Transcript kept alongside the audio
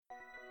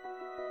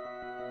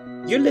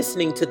You're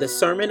listening to the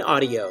sermon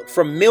audio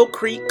from Mill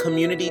Creek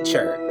Community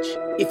Church.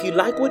 If you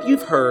like what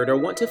you've heard or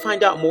want to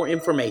find out more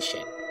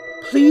information,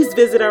 please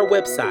visit our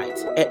website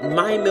at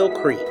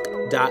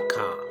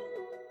mymillcreek.com.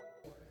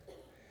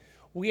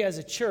 We as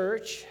a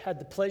church had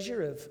the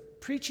pleasure of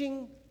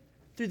preaching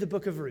through the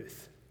book of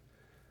Ruth.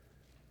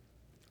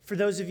 For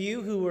those of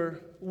you who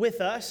were with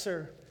us,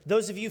 or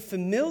those of you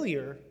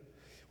familiar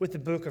with the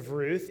book of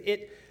Ruth,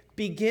 it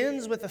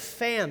begins with a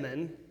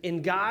famine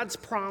in God's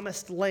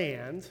promised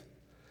land,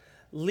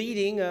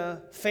 leading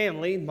a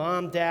family,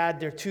 mom, dad,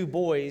 their two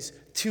boys,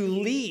 to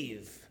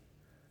leave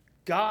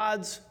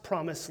God's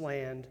promised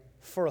land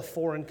for a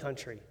foreign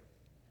country.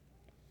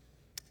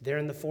 They're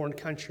in the foreign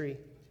country.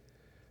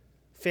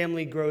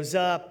 Family grows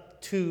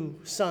up, two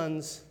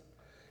sons.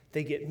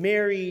 They get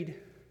married.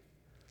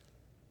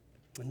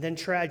 And then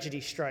tragedy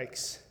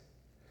strikes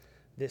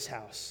this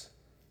house.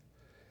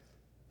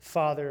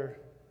 Father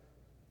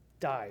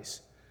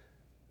dies.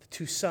 The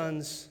two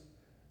sons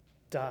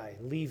die,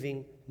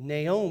 leaving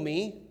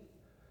Naomi,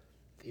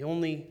 the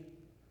only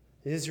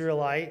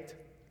Israelite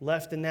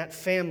left in that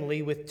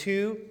family, with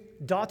two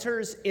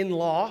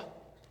daughters-in-law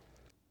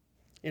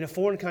in a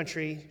foreign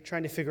country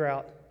trying to figure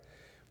out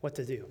what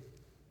to do.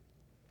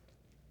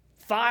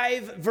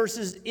 5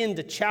 verses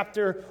into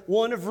chapter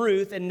 1 of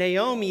Ruth, and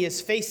Naomi is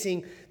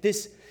facing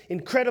this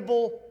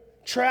incredible,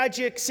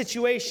 tragic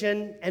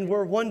situation, and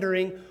we're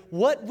wondering,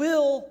 what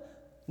will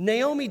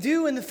Naomi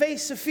do in the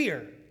face of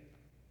fear?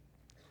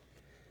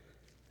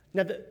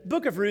 Now, the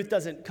book of Ruth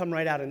doesn't come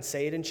right out and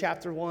say it in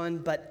chapter 1,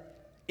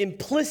 but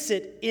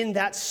implicit in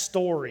that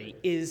story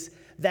is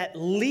that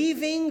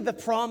leaving the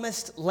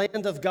promised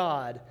land of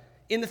God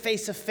in the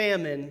face of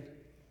famine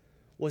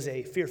was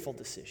a fearful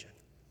decision.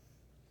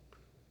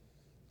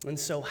 And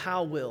so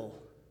how will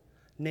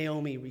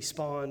Naomi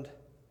respond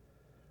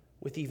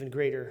with even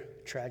greater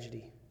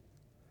tragedy?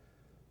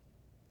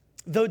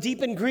 Though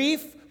deep in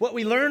grief, what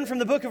we learn from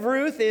the book of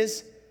Ruth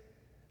is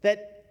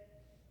that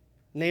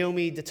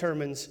Naomi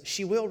determines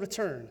she will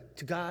return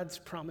to God's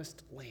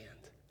promised land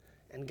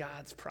and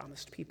God's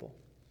promised people.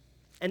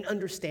 And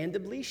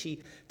understandably,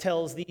 she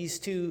tells these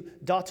two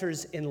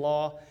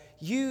daughters-in-law,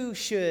 you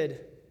should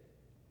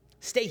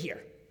stay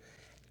here,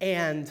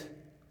 and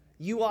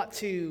you ought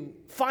to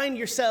find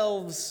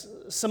yourselves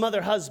some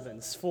other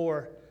husbands,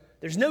 for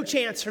there's no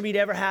chance for me to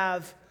ever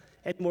have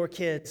any more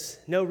kids,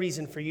 no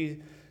reason for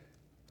you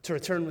to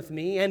return with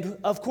me. And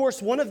of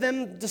course, one of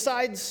them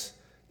decides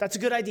that's a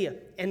good idea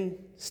and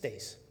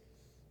stays.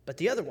 But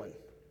the other one,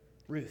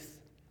 Ruth,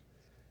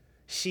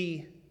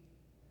 she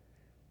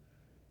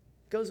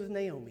goes with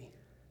Naomi.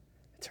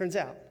 It turns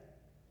out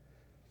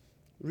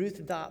Ruth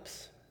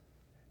adopts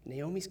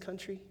Naomi's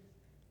country.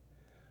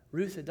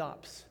 Ruth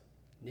adopts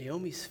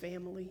Naomi's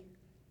family.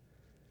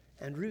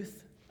 And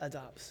Ruth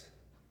adopts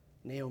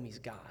Naomi's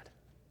God.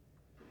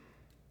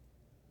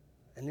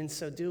 And in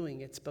so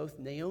doing, it's both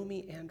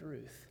Naomi and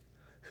Ruth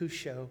who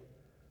show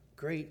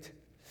great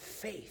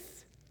faith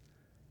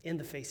in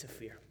the face of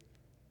fear.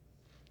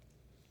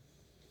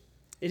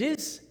 It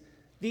is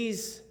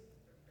these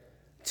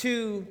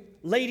two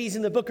ladies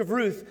in the book of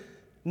Ruth,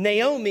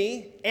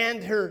 Naomi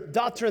and her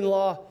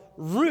daughter-in-law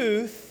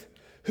Ruth,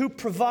 who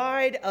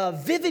provide a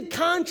vivid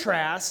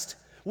contrast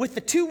with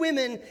the two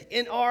women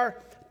in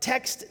our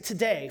text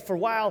today. For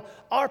while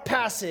our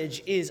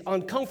passage is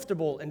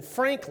uncomfortable and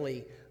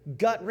frankly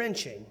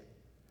gut-wrenching,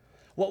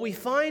 what we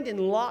find in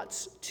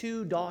Lot's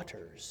two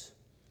daughters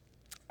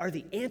are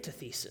the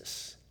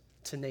antithesis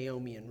to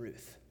Naomi and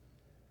Ruth.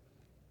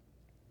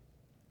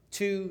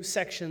 Two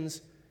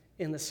sections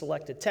in the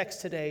selected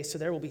text today, so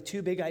there will be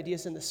two big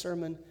ideas in the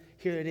sermon.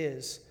 Here it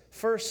is.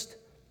 First,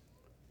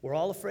 we're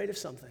all afraid of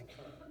something.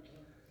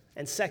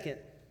 And second,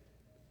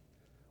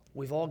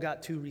 we've all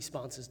got two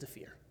responses to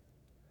fear.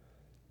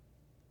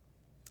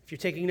 If you're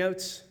taking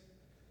notes,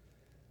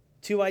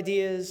 two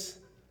ideas,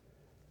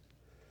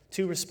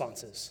 two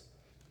responses.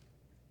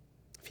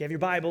 If you have your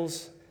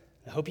Bibles,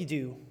 I hope you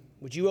do,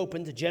 would you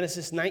open to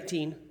Genesis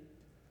 19,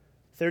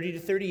 30 to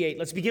 38.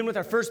 Let's begin with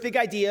our first big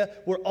idea.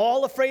 We're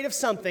all afraid of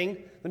something.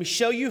 Let me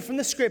show you from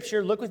the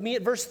scripture. Look with me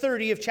at verse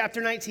 30 of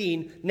chapter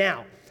 19.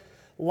 Now,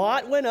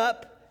 Lot went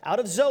up out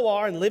of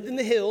Zoar and lived in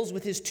the hills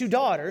with his two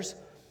daughters,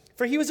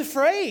 for he was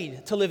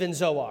afraid to live in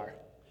Zoar.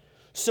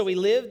 So he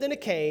lived in a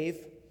cave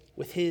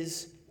with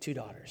his two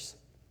daughters.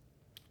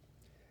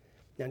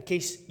 Now, in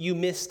case you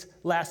missed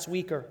last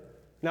week or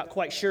not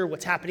quite sure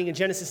what's happening in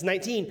Genesis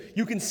 19,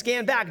 you can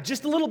scan back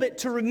just a little bit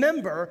to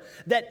remember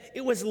that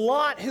it was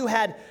Lot who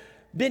had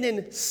been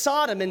in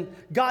Sodom, and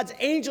God's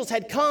angels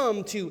had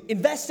come to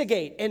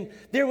investigate. And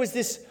there was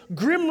this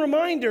grim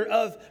reminder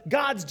of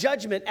God's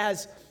judgment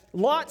as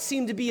Lot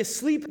seemed to be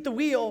asleep at the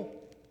wheel.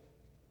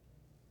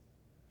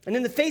 And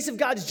in the face of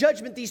God's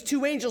judgment, these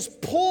two angels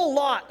pull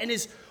Lot and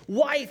his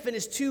wife and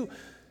his two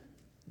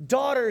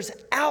daughters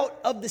out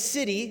of the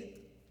city.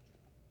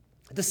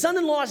 The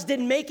son-in-laws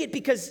didn't make it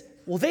because,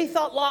 well, they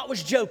thought Lot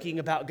was joking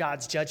about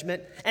God's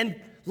judgment. And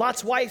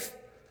Lot's wife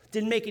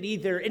didn't make it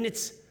either. And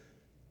it's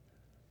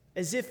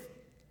as if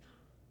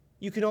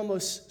you can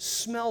almost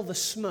smell the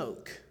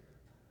smoke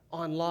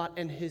on Lot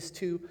and his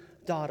two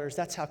daughters.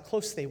 That's how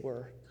close they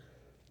were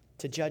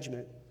to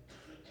judgment.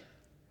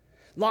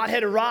 Lot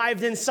had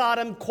arrived in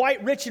Sodom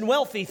quite rich and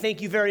wealthy,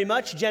 thank you very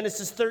much,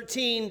 Genesis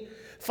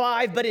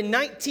 13:5. But in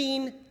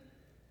 19,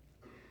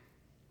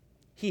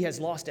 he has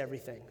lost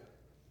everything.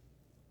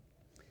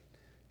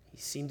 He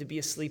seemed to be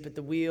asleep at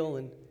the wheel,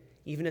 and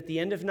even at the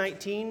end of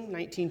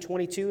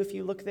 1922, if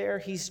you look there,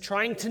 he's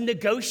trying to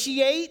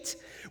negotiate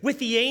with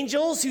the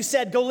angels who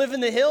said, go live in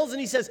the hills,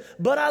 and he says,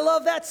 but I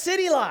love that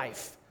city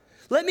life.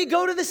 Let me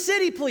go to the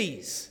city,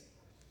 please.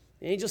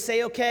 The angels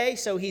say, okay,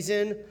 so he's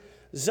in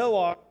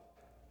Zoar.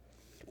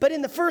 But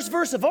in the first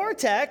verse of our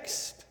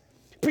text,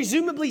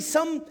 presumably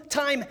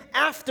sometime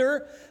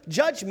after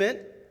judgment,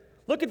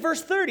 look at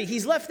verse 30.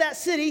 He's left that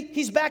city.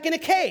 He's back in a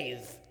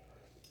cave.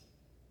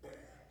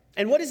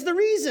 And what is the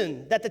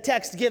reason that the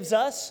text gives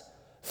us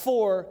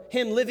for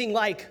him living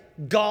like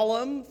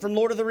Gollum from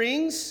Lord of the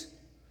Rings?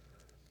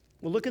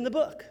 Well, look in the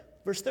book,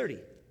 verse 30.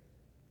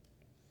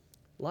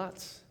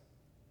 Lot's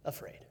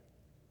afraid.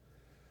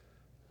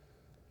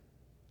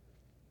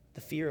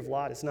 The fear of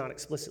Lot is not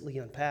explicitly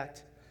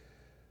unpacked,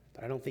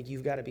 but I don't think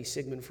you've got to be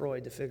Sigmund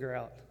Freud to figure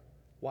out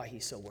why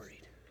he's so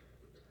worried.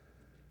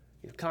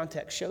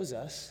 Context shows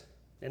us,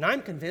 and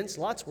I'm convinced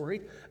Lot's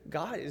worried,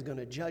 God is going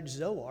to judge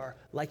Zoar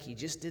like he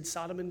just did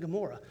Sodom and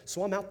Gomorrah.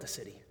 So I'm out the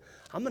city.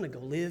 I'm going to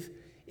go live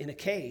in a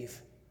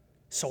cave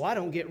so I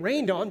don't get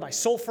rained on by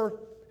sulfur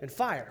and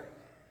fire.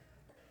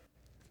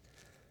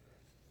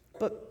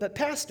 But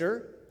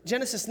Pastor,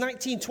 Genesis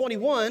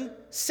 19:21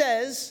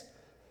 says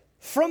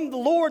from the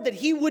Lord that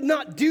he would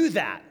not do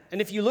that. And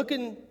if you look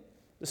in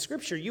the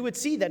scripture, you would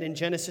see that in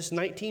Genesis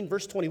 19,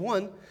 verse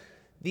 21,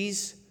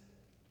 these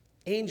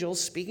angels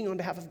speaking on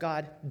behalf of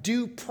God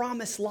do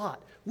promise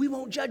Lot, we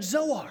won't judge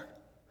Zoar.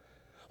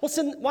 Well,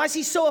 so why is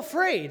he so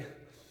afraid?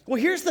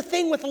 Well, here's the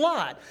thing with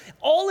Lot.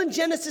 All in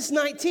Genesis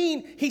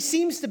 19, he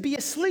seems to be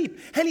asleep,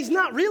 and he's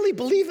not really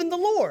believing the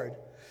Lord.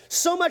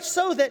 So much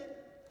so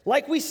that,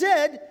 like we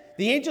said,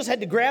 the angels had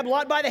to grab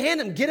Lot by the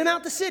hand and get him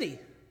out the city.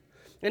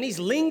 And he's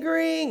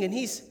lingering, and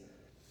he's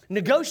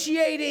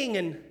negotiating,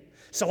 and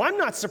so I'm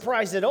not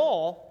surprised at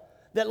all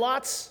that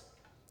Lot's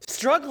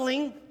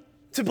struggling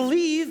to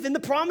believe in the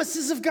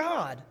promises of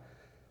God.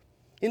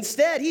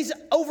 Instead, he's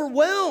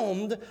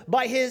overwhelmed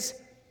by his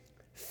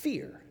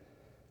fear.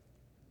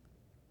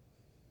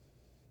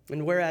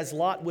 And whereas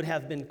Lot would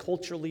have been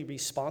culturally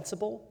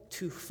responsible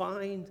to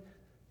find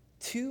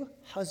two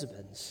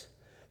husbands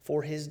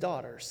for his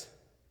daughters,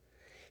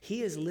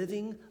 he is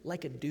living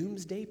like a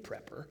doomsday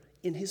prepper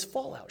in his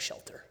fallout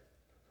shelter.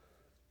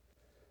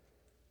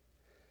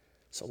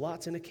 So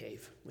Lot's in a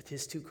cave with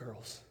his two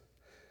girls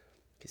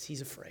because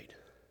he's afraid.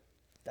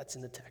 That's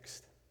in the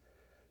text.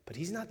 But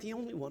he's not the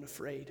only one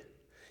afraid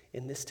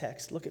in this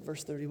text. Look at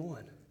verse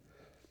 31.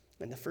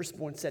 And the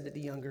firstborn said to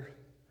the younger,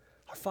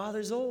 our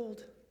father's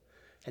old,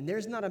 and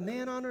there's not a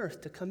man on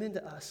earth to come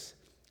into us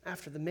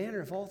after the manner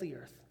of all the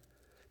earth.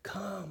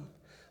 Come,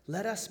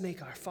 let us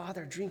make our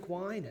father drink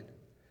wine, and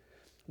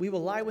we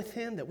will lie with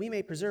him that we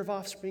may preserve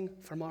offspring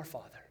from our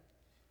father.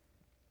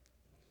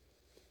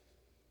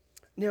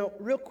 Now,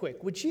 real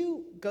quick, would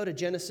you go to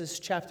Genesis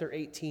chapter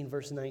 18,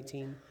 verse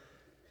 19?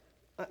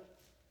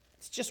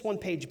 It's just one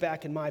page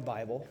back in my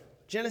Bible.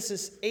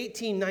 Genesis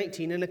 18,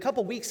 19. And a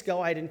couple weeks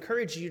ago, I'd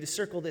encouraged you to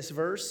circle this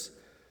verse.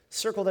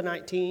 Circle the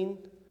 19.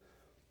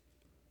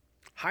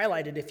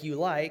 Highlight it if you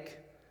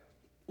like.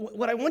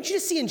 What I want you to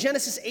see in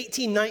Genesis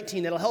 18,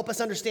 19 that'll help us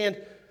understand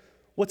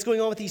what's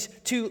going on with these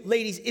two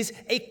ladies is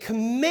a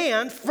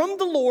command from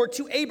the Lord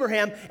to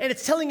Abraham, and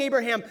it's telling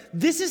Abraham,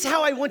 this is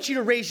how I want you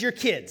to raise your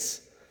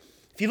kids.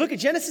 If you look at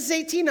Genesis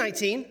 18,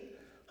 19,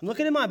 I'm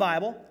looking in my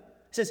Bible,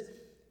 it says,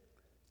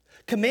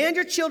 command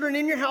your children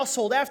in your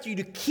household after you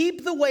to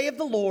keep the way of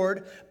the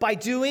Lord by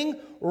doing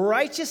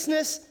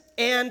righteousness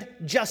and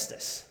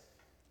justice.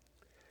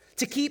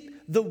 To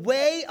keep the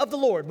way of the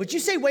Lord. Would you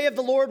say way of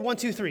the Lord? 1,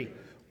 2, 3.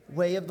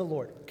 Way of the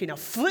Lord. Okay, now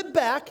flip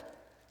back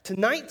to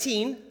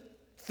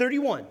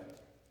 1931.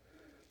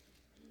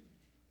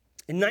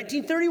 In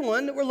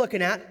 1931 that we're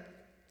looking at,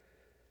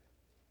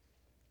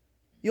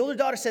 the older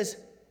daughter says,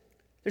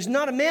 there's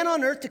not a man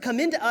on earth to come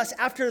into us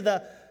after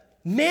the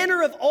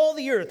manner of all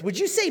the earth. Would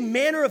you say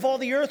manner of all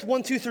the earth?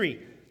 1, 2, 3.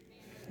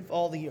 Of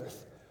all the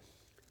earth.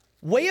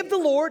 Way of the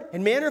Lord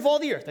and manner of all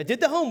the earth. I did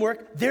the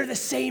homework. They're the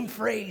same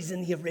phrase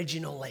in the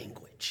original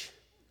language.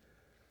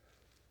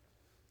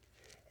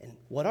 And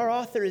what our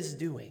author is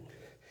doing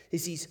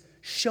is he's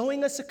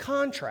showing us a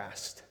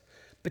contrast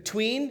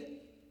between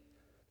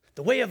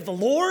the way of the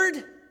Lord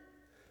and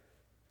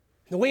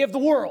the way of the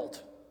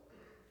world.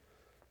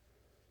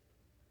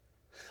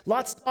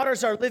 Lot's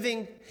daughters are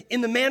living in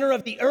the manner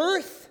of the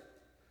earth.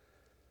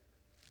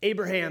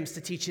 Abraham's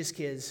to teach his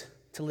kids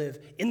to live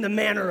in the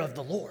manner of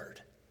the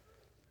Lord.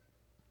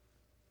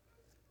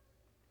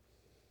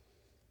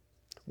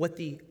 What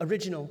the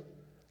original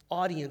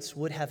audience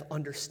would have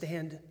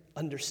understood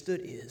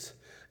is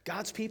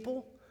God's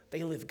people,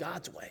 they live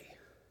God's way.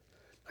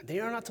 And they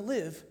are not to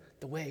live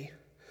the way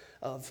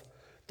of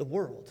the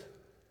world.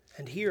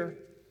 And here,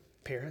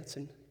 parents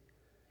and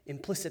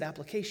implicit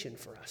application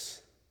for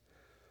us.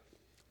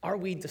 Are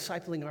we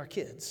discipling our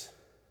kids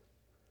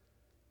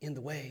in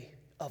the way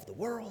of the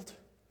world,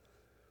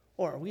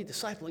 or are we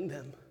discipling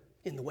them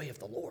in the way of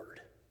the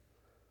Lord?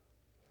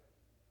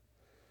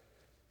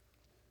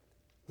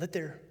 Let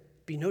there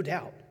be no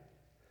doubt.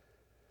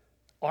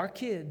 Our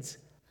kids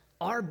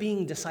are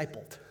being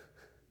discipled.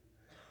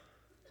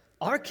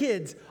 Our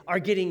kids are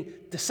getting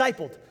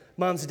discipled,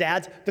 moms and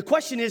dads. The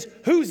question is,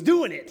 who's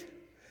doing it?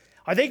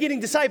 Are they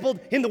getting discipled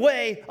in the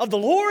way of the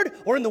Lord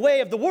or in the way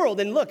of the world?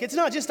 And look, it's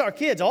not just our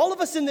kids. All of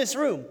us in this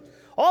room,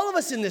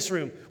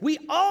 we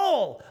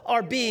all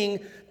are being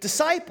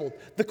discipled.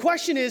 The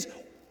question is,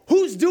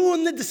 who's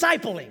doing the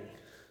discipling?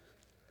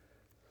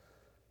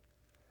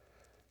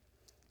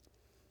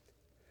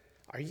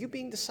 Are you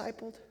being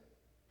discipled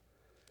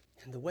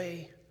in the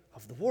way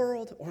of the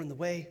world or in the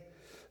way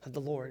of the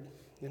Lord?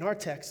 In our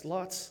text,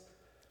 Lot's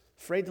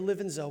afraid to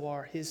live in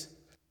Zoar. His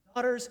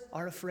daughters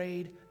are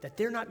afraid that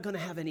they're not going to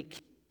have any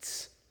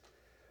kids.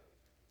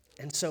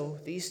 And so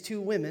these two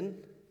women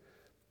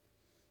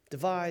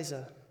devise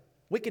a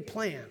wicked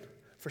plan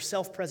for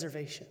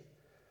self-preservation.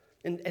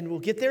 And we'll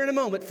get there in a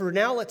moment. For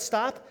now, let's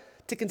stop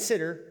to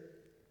consider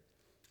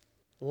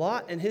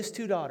Lot and his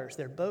two daughters.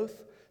 They're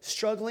both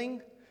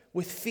struggling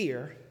with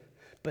fear,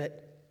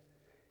 but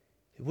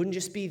it wouldn't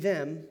just be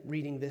them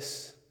reading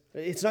this.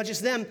 It's not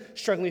just them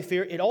struggling with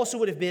fear. It also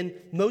would have been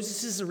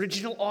Moses'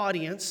 original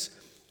audience,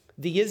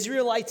 the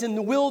Israelites in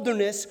the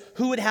wilderness,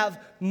 who would have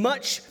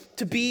much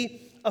to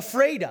be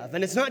afraid of.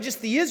 And it's not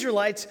just the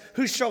Israelites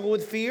who struggle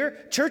with fear.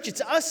 Church,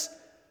 it's us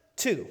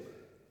too.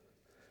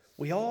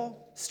 We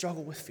all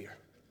struggle with fear.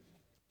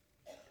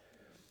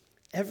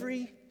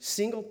 Every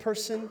single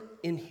person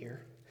in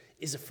here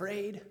is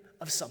afraid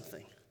of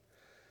something.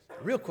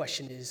 The real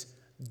question is,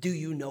 do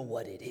you know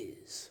what it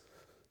is?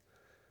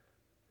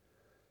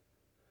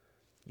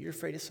 You're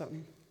afraid of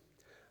something.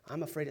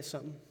 I'm afraid of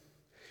something.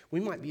 We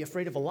might be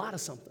afraid of a lot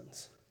of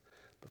somethings.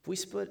 But if we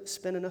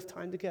spend enough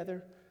time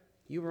together,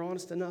 you were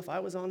honest enough, I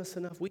was honest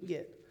enough, we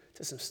get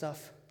to some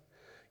stuff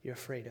you're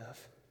afraid of.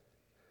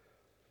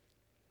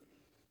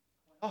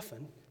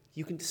 Often,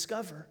 you can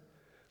discover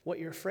what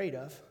you're afraid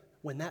of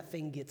when that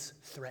thing gets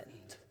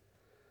threatened.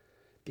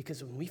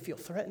 Because when we feel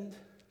threatened,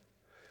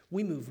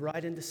 we move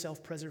right into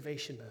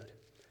self-preservation mode.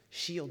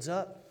 Shields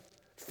up,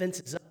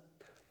 fences up,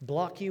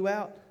 block you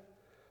out.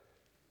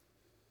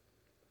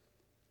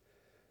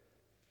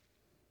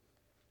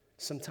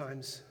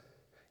 Sometimes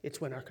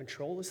it's when our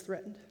control is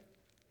threatened.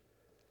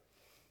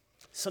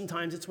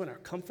 Sometimes it's when our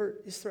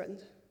comfort is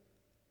threatened.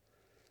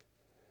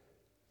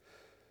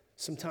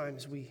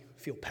 Sometimes we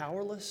feel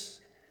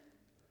powerless,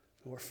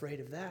 and we're afraid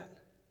of that.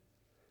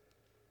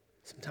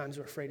 Sometimes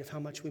we're afraid of how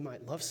much we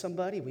might love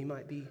somebody. We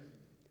might be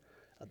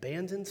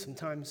abandoned.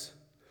 Sometimes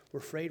we're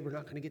afraid we're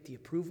not going to get the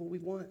approval we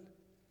want.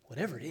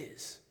 Whatever it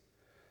is,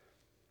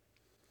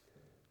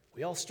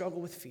 we all struggle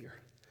with fear.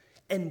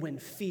 And when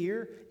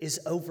fear is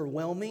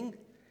overwhelming,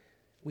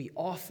 we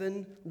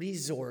often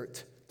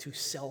resort to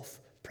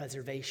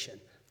self-preservation.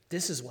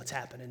 This is what's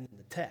happening in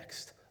the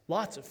text.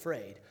 Lot's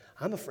afraid.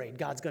 I'm afraid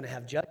God's going to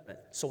have judgment.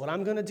 So what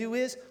I'm going to do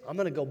is I'm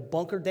going to go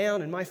bunker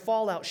down in my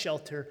fallout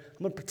shelter.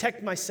 I'm going to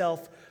protect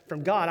myself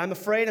from God. I'm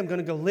afraid I'm going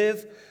to go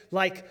live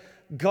like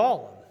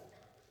Gollum.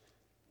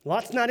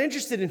 Lot's not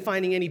interested in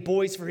finding any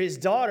boys for his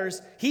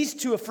daughters. He's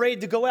too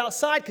afraid to go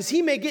outside because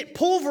he may get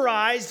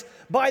pulverized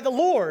by the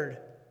Lord.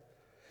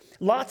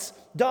 Lot's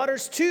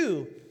daughters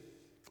too.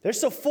 They're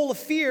so full of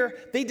fear,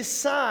 they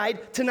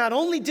decide to not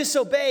only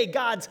disobey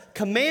God's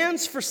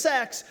commands for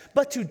sex,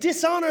 but to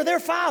dishonor their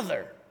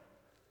father.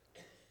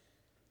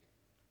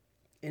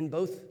 In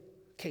both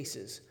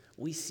cases,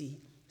 we see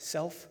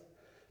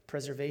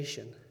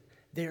self-preservation.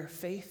 Their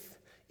faith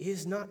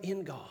is not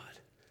in God,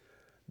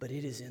 but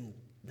it is in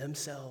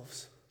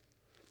themselves,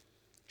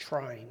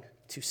 trying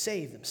to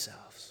save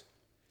themselves.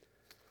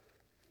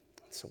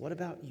 So what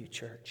about you,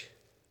 church?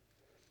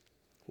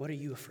 What are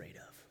you afraid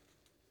of?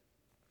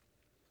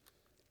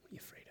 What are you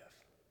afraid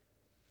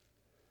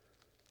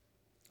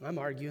of? I'm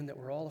arguing that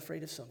we're all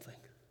afraid of something.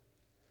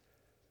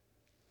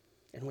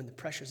 And when the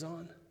pressure's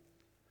on,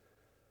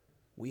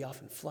 we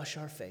often flush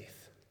our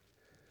faith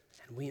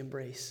and we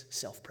embrace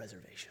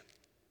self-preservation.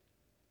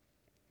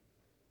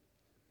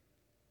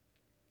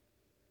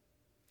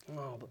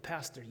 Oh, but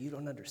Pastor, you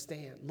don't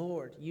understand.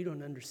 Lord, you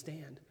don't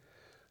understand.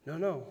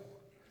 No.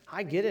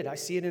 I get it. I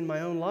see it in my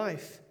own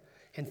life.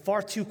 And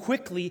far too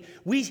quickly,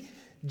 we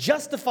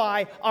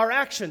justify our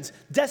actions.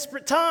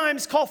 Desperate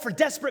times call for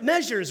desperate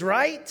measures,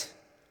 right?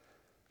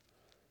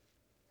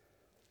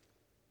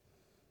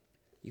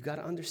 You got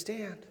to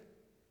understand,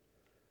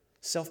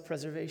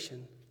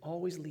 self-preservation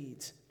always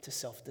leads to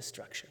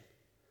self-destruction.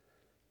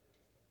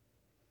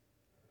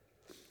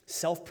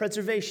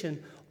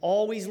 Self-preservation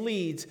always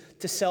leads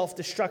to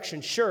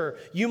self-destruction. Sure,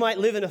 you might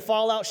live in a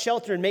fallout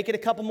shelter and make it a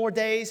couple more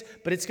days,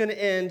 but it's going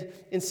to end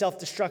in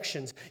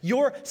self-destructions.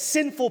 Your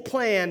sinful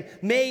plan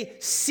may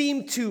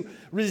seem to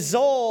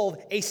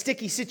resolve a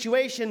sticky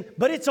situation,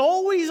 but it's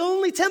always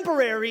only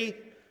temporary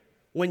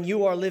when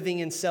you are living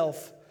in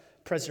self-preservation.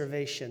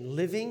 preservation.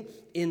 Living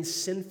in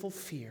sinful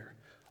fear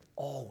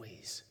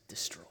always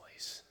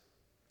destroys.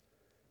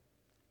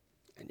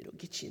 And it'll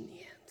get you in the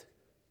end.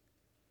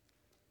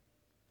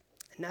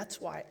 And that's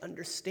why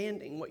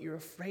understanding what you're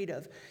afraid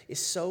of is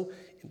so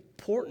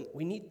important.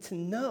 We need to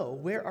know,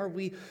 where are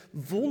we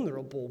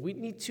vulnerable? We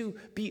need to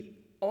be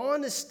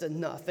honest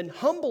enough and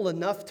humble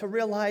enough to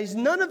realize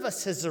none of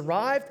us has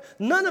arrived.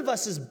 None of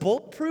us is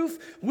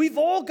bulletproof. We've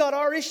all got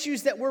our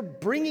issues that we're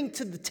bringing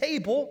to the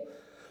table.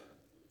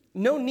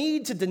 No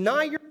need to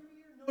deny your fear.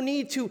 No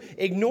need to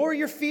ignore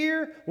your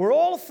fear. We're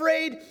all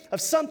afraid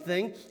of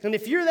something. And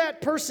if you're that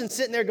person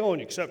sitting there going,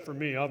 except for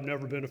me, I've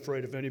never been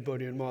afraid of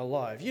anybody in my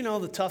life. You know,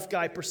 the tough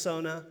guy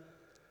persona.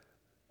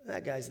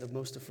 That guy's the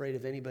most afraid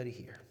of anybody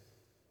here.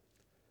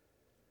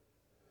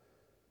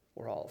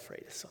 We're all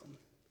afraid of something.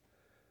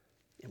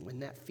 And when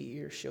that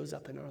fear shows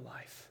up in our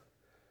life,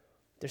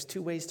 there's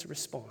two ways to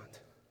respond.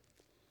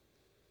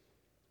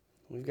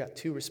 We've got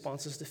two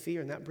responses to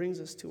fear, and that brings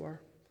us to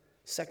our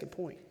second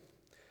point.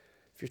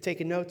 If you're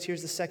taking notes,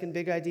 here's the second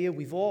big idea.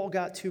 We've all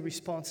got two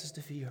responses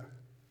to fear.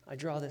 I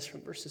draw this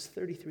from verses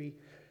 33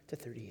 to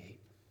 38.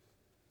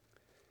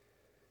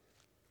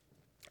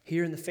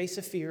 Here in the face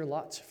of fear,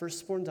 Lot's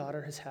firstborn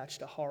daughter has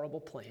hatched a horrible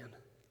plan.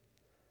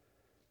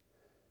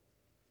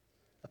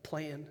 A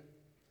plan,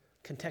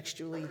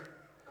 contextually,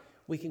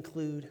 we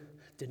conclude,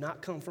 did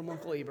not come from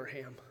Uncle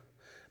Abraham,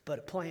 but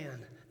a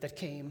plan that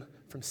came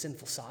from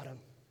sinful Sodom.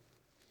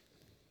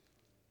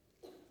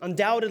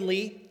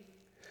 Undoubtedly,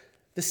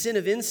 the sin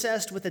of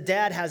incest with a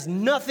dad has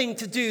nothing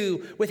to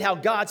do with how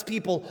God's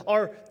people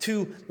are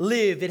to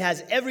live. It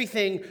has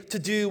everything to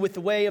do with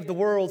the way of the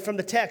world. From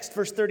the text,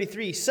 verse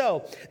 33.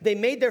 So they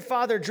made their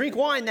father drink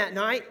wine that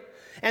night,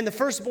 and the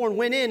firstborn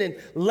went in and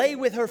lay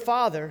with her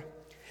father.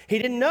 He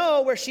didn't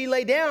know where she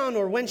lay down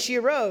or when she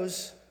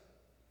arose.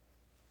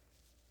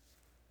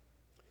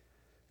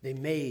 They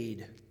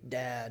made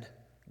dad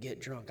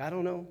get drunk. I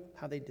don't know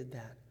how they did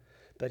that,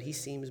 but he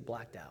seems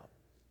blacked out.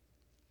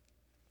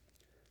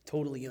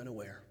 Totally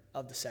unaware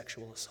of the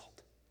sexual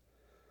assault.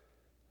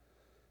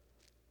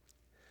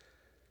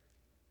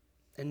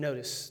 And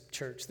notice,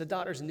 church, the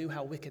daughters knew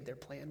how wicked their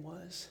plan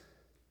was.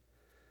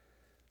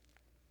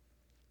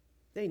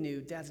 They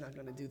knew Dad's not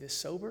going to do this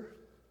sober.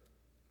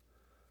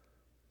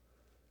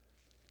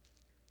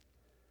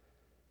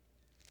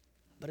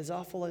 But as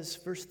awful as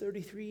verse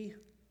 33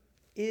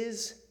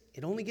 is,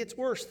 it only gets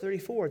worse.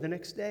 34, the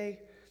next day,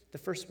 the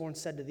firstborn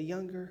said to the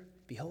younger,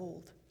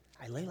 behold,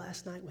 I lay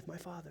last night with my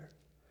father.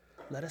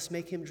 Let us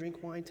make him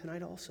drink wine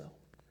tonight also.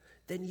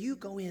 Then you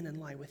go in and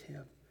lie with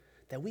him,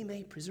 that we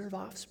may preserve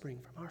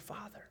offspring from our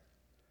father.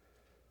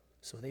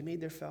 So they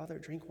made their father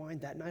drink wine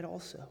that night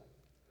also.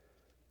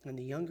 And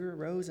the younger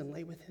arose and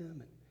lay with him,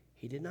 and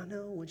he did not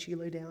know when she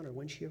lay down or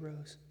when she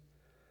arose.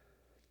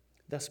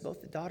 Thus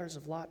both the daughters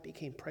of Lot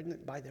became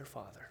pregnant by their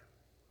father.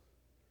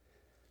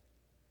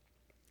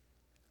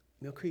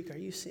 Mill Creek, are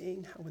you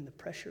seeing how when the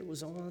pressure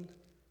was on,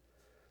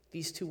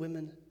 these two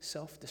women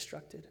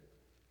self-destructed?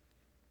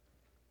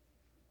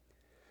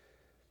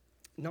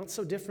 Not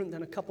so different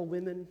than a couple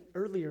women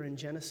earlier in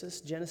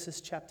Genesis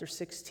chapter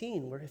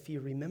 16, where if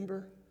you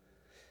remember,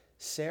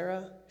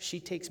 Sarah, she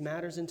takes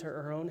matters into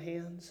her own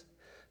hands.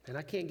 And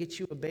I can't get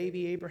you a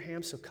baby,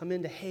 Abraham, so come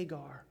into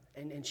Hagar,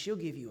 and she'll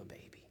give you a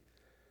baby.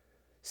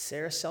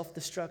 Sarah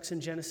self-destructs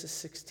in Genesis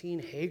 16.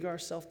 Hagar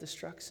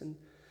self-destructs in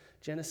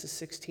Genesis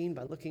 16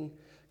 by looking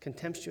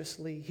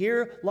contemptuously.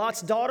 Here,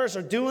 Lot's daughters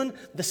are doing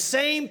the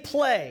same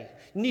play.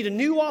 You need a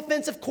new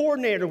offensive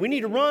coordinator. We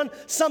need to run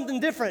something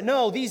different.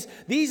 No, these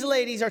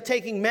ladies are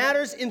taking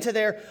matters into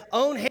their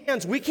own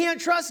hands. We can't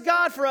trust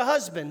God for a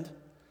husband.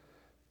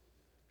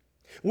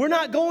 We're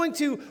not going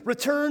to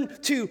return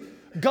to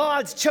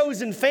God's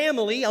chosen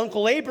family,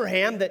 Uncle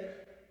Abraham, that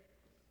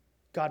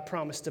God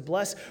promised to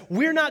bless.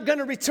 We're not going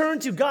to return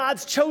to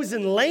God's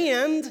chosen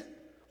land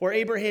where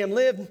Abraham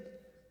lived.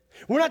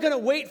 We're not going to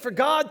wait for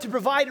God to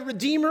provide a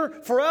redeemer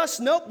for us.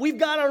 Nope, we've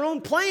got our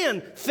own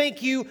plan.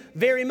 Thank you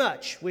very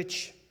much,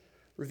 which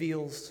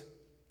reveals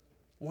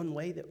one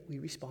way that we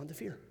respond to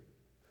fear.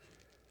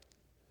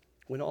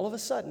 When all of a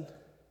sudden,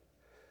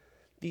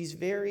 these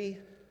very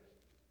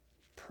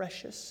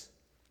precious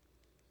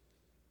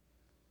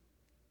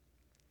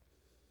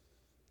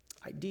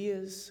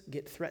ideas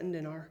get threatened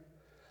in our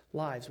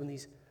lives, when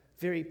these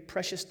very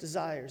precious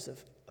desires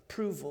of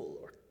approval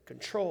or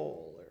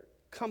control or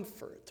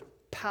comfort or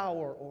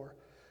power or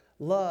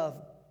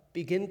love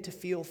begin to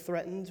feel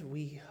threatened,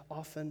 we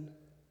often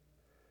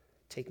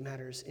take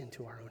matters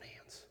into our own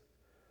hands.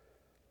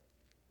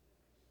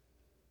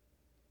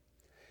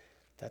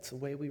 That's the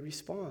way we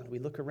respond. We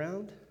look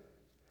around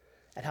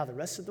at how the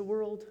rest of the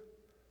world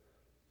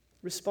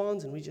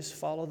responds, and we just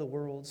follow the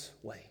world's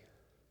way.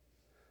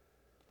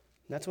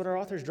 And that's what our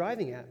author's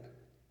driving at.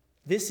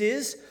 This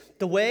is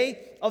the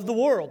way of the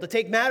world, to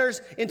take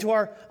matters into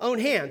our own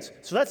hands.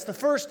 So that's the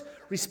first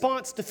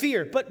response to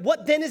fear. But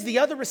what then is the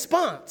other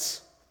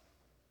response?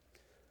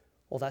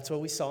 Well, that's what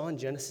we saw in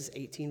Genesis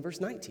 18,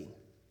 verse 19.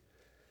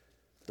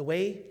 The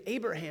way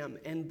Abraham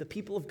and the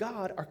people of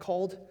God are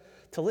called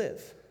to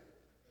live.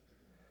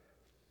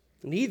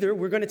 And either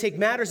we're going to take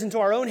matters into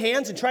our own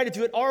hands and try to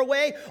do it our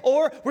way,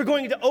 or we're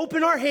going to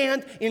open our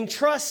hand and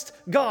trust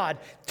God.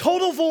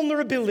 Total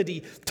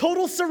vulnerability,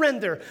 total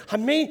surrender. I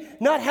may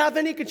not have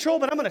any control,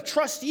 but I'm going to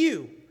trust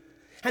you.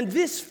 And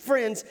this,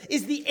 friends,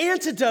 is the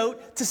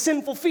antidote to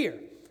sinful fear.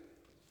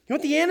 You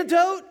want the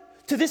antidote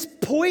to this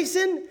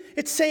poison?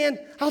 It's saying,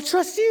 I'll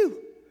trust you,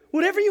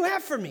 whatever you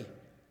have for me.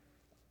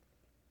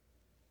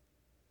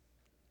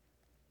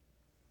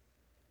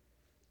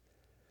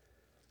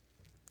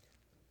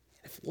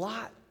 If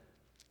Lot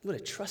would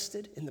have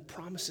trusted in the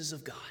promises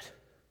of God,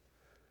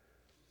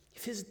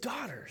 if his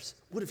daughters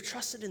would have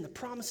trusted in the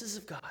promises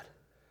of God,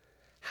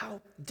 how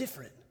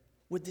different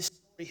would this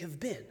story have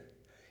been?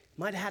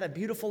 Might have had a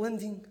beautiful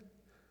ending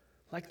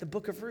like the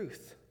book of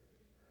Ruth.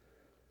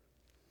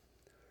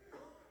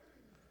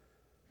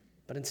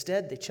 But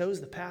instead, they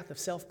chose the path of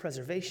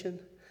self-preservation,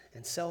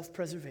 and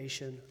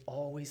self-preservation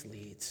always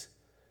leads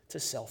to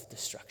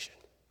self-destruction.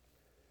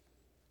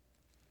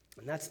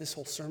 And that's this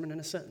whole sermon in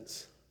a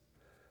sentence.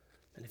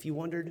 And if you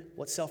wondered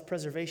what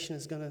self-preservation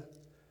is going to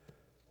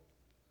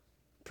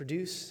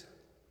produce,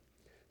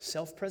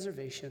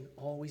 self-preservation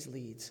always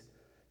leads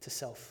to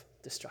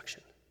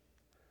self-destruction.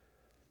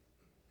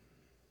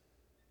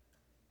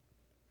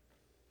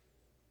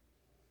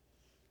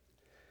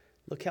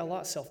 Look how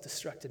Lot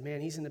self-destructed,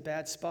 man. He's in a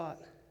bad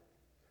spot. I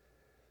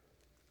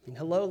mean,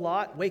 hello,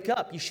 Lot, wake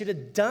up. You should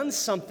have done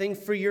something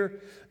for your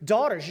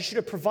daughters. You should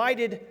have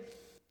provided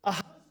a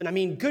husband. I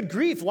mean, good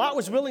grief. Lot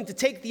was willing to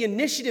take the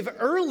initiative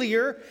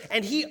earlier,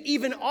 and he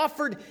even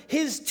offered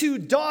his 2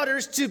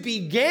 daughters to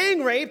be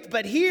gang raped,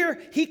 but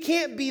here he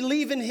can't be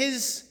leaving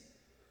his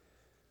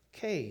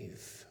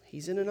cave.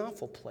 He's in an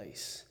awful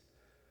place,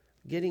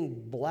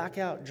 getting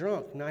blackout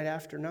drunk night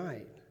after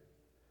night.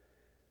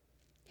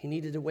 He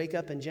needed to wake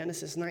up in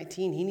Genesis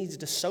 19. He needs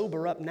to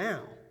sober up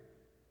now.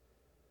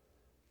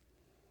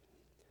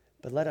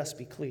 But let us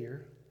be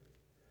clear.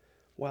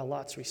 While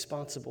Lot's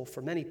responsible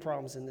for many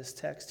problems in this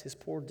text, his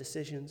poor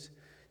decisions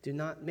do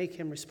not make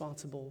him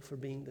responsible for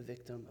being the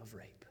victim of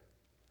rape.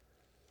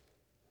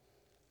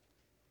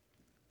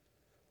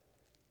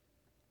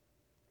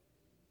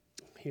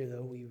 Here,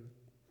 though, we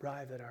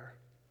arrive at our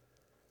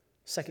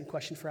second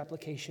question for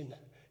application.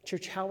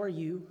 Church, how are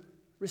you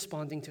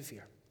responding to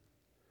fear?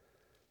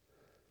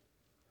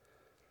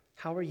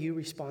 How are you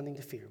responding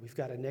to fear? We've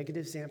got a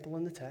negative example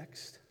in the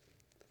text.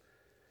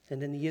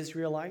 And then the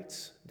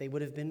Israelites, they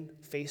would have been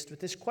faced with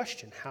this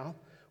question. How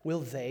will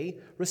they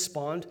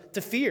respond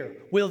to fear?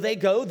 Will they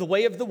go the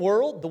way of the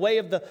world, the way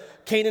of the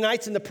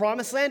Canaanites in the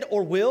Promised Land,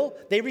 or will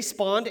they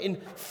respond in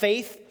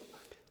faith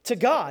to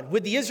God?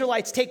 Would the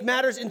Israelites take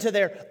matters into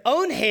their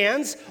own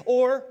hands,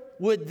 or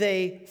would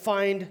they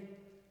find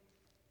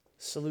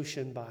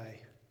solution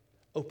by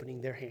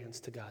opening their hands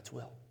to God's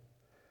will?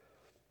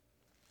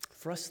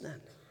 For us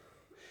then,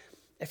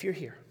 if you're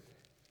here,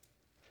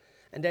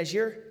 and as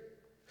you're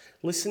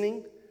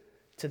listening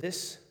to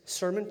this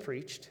sermon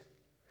preached,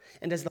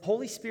 and as the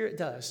Holy Spirit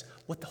does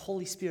what the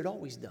Holy Spirit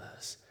always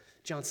does,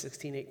 John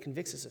 16:8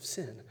 convicts us of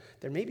sin.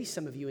 There may be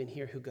some of you in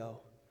here who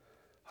go,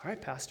 all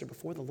right, Pastor,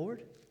 before the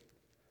Lord,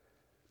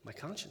 my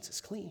conscience is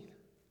clean.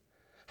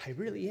 I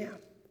really am.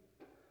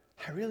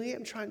 I really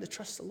am trying to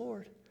trust the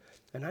Lord.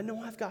 And I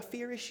know I've got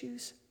fear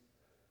issues,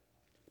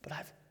 but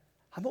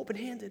I'm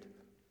open-handed.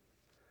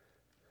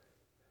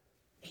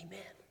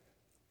 Amen.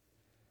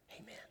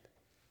 Amen.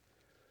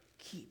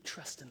 Keep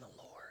trusting the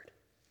Lord.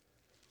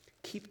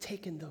 Keep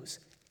taking those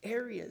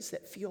areas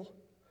that feel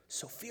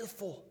so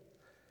fearful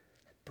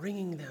and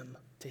bringing them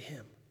to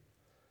Him.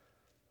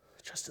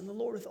 Trust in the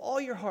Lord with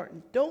all your heart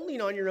and don't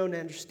lean on your own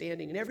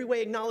understanding. In every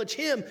way acknowledge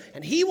Him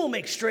and He will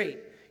make straight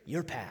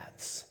your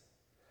paths.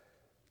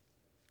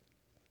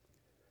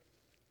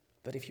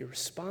 But if you're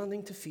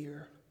responding to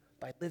fear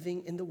by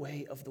living in the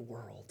way of the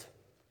world,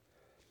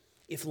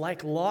 if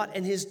like Lot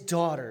and his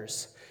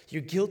daughters,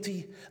 you're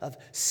guilty of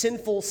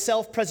sinful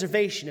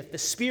self-preservation, if the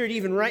Spirit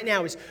even right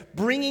now is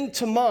bringing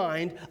to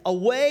mind a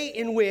way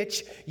in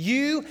which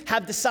you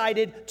have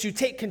decided to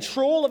take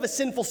control of a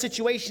sinful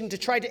situation to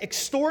try to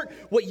extort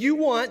what you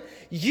want,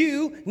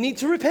 you need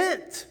to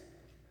repent.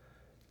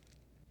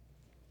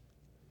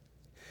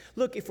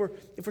 Look, if we're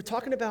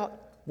talking about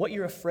what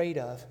you're afraid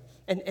of,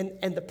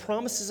 and the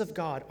promises of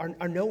God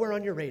are nowhere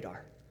on your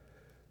radar,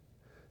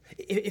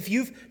 if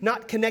you've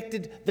not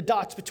connected the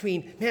dots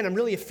between, man, I'm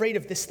really afraid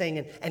of this thing,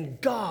 and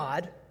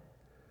God,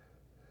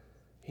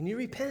 you need to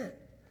repent.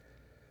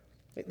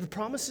 The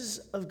promises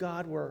of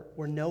God were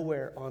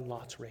nowhere on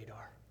Lot's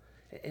radar.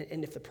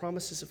 And if the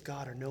promises of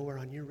God are nowhere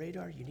on your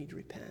radar, you need to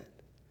repent.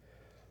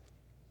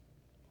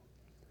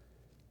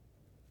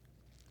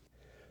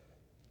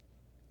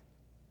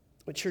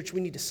 But church, we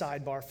need to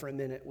sidebar for a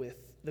minute with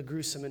the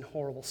gruesome and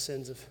horrible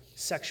sins of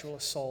sexual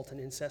assault and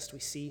incest we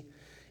see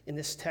in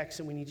this text,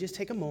 and we need to just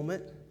take a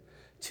moment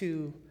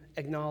to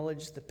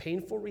acknowledge the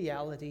painful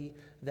reality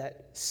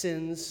that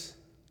sins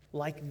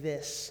like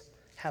this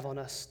have on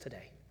us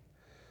today.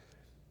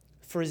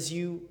 For as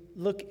you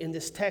look in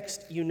this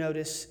text, you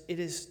notice it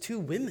is two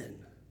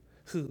women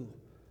who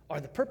are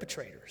the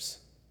perpetrators.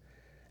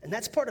 And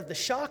that's part of the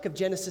shock of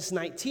Genesis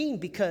 19,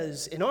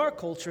 because in our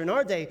culture, in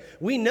our day,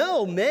 we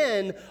know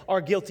men are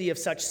guilty of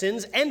such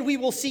sins, and we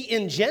will see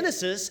in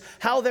Genesis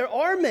how there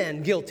are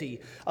men guilty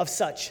of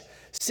such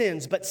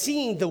sins. But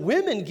seeing the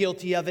women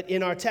guilty of it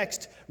in our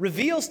text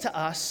reveals to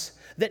us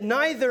that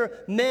neither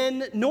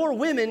men nor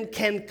women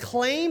can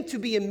claim to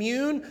be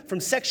immune from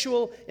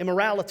sexual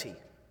immorality.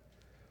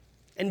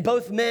 And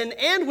both men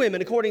and women,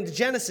 according to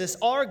Genesis,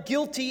 are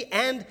guilty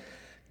and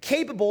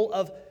capable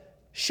of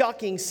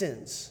shocking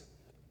sins.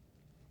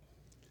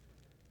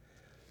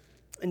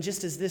 And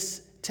just as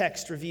this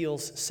text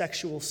reveals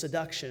sexual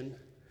seduction,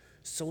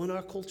 so in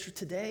our culture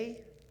today,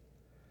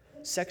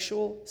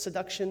 sexual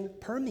seduction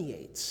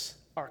permeates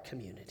our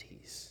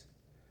communities.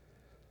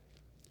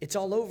 It's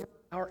all over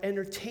our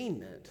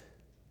entertainment.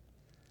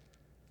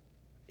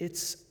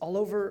 It's all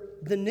over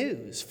the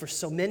news. For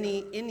so many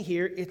in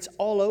here, it's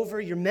all over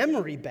your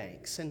memory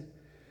banks. And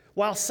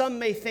while some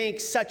may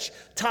think such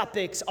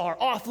topics are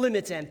off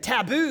limits and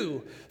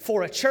taboo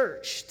for a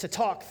church to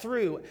talk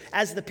through,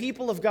 as the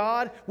people of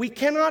God, we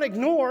cannot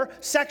ignore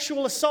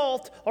sexual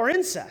assault or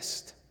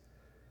incest.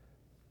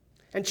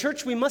 And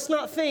church, we must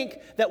not think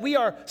that we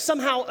are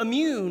somehow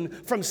immune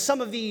from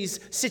some of these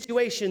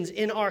situations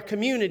in our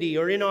community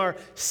or in our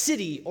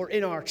city or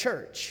in our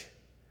church.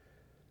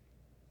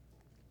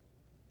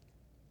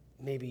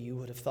 Maybe you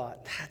would have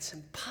thought, that's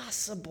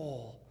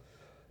impossible.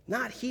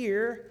 Not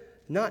here.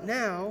 Not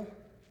now.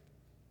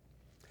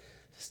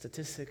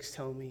 Statistics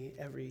tell me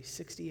every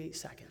 68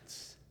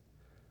 seconds,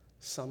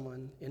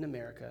 someone in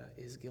America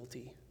is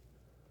guilty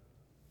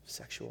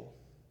of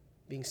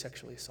being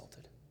sexually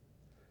assaulted.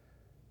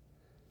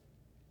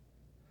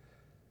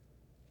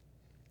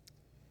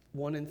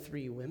 1 in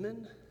 3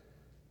 women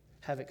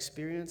have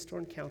experienced or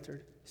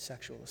encountered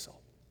sexual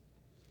assault.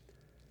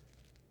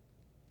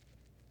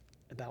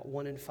 About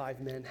 1 in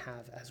 5 men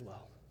have as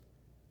well.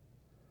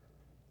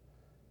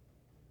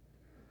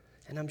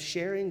 And I'm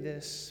sharing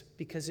this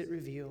because it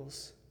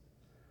reveals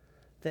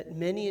that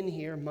many in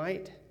here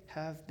might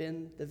have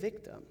been the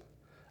victim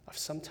of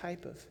some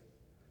type of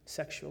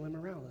sexual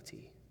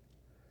immorality.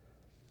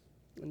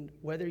 And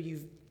whether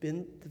you've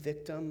been the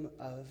victim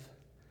of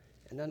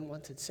an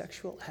unwanted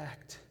sexual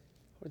act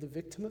or the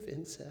victim of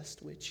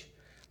incest, which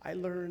I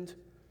learned,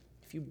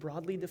 if you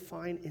broadly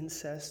define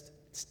incest,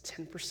 it's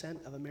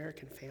 10% of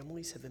American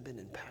families have been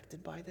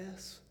impacted by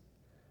this.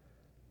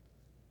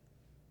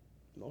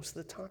 Most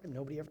of the time,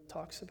 nobody ever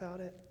talks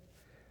about it.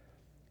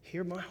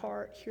 Hear my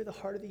heart, hear the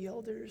heart of the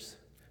elders.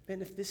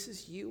 Man, if this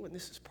is you and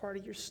this is part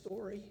of your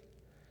story,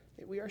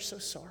 man, we are so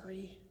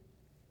sorry.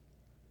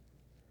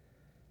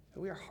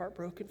 And we are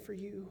heartbroken for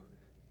you.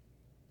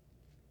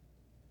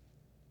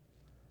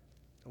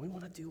 And we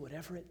want to do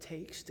whatever it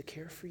takes to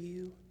care for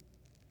you.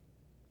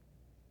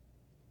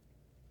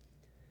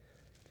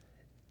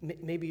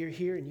 Maybe you're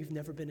here and you've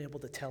never been able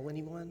to tell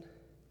anyone.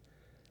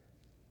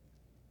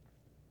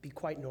 Be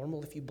quite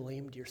normal if you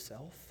blamed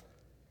yourself.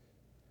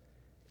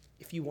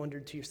 If you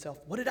wondered to yourself,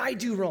 what did I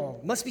do wrong?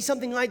 Must be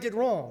something I did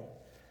wrong.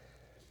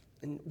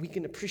 And we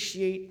can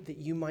appreciate that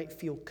you might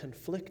feel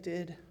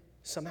conflicted,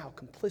 somehow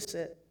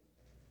complicit,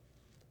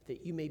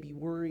 that you may be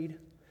worried.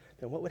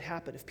 Then what would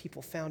happen if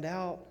people found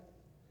out?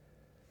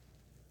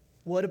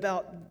 What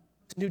about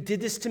who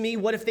did this to me?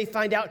 What if they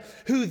find out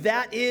who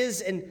that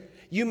is? And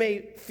you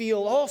may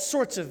feel all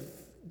sorts of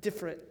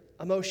different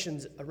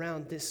emotions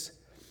around this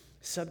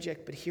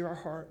subject, but hear our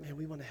heart, man,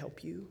 we want to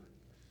help you,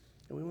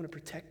 and we want to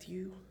protect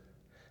you,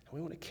 and we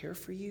want to care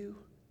for you.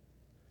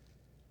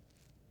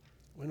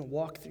 We want to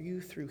walk you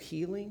through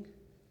healing.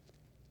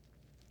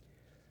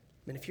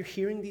 And if you're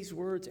hearing these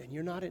words and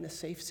you're not in a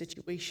safe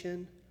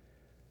situation,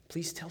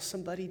 please tell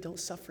somebody. Don't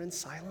suffer in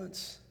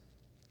silence.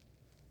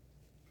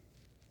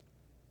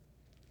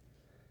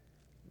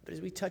 But as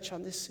we touch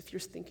on this, if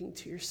you're thinking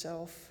to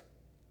yourself,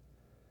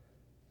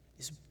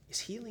 is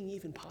healing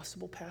even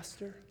possible,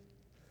 Pastor?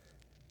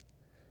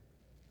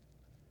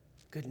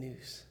 Good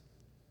news.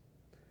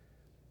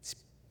 It's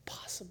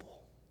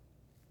possible.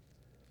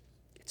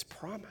 It's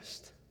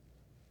promised.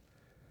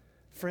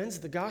 Friends,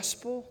 the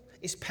gospel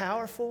is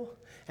powerful,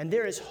 and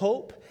there is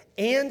hope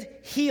and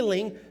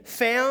healing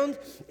found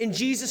in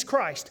Jesus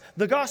Christ.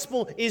 The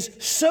gospel is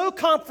so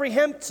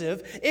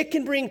comprehensive, it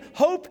can bring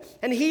hope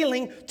and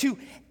healing to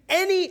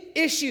any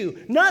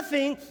issue.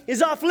 Nothing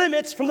is off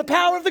limits from the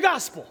power of the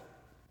gospel.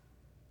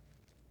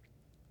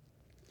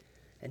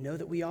 And know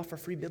that we offer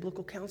free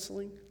biblical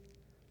counseling.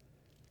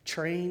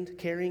 Trained,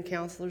 caring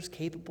counselors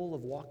capable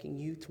of walking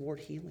you toward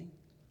healing.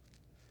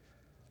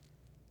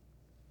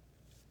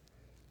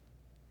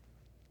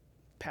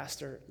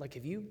 Pastor,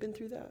 have you been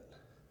through that?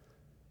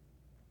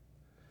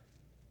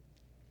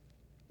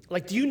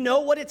 Do you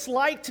know what it's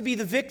like to be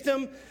the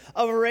victim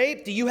of a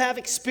rape? Do you have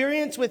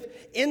experience with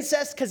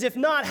incest? Because if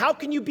not, how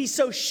can you be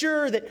so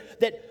sure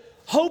that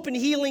hope and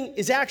healing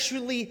is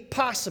actually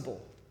possible?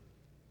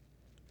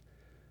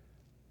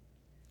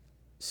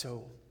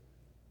 So,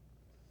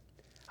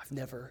 I've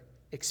never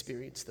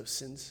experienced those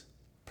sins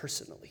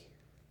personally.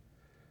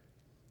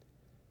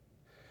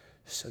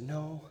 So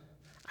no,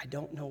 I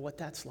don't know what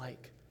that's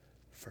like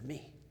for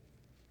me.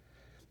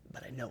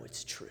 but I know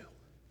it's true.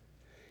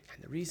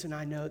 And the reason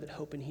I know that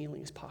hope and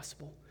healing is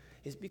possible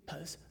is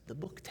because the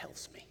book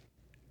tells me.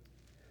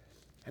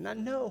 And I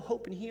know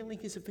hope and healing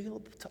is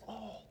available to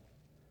all.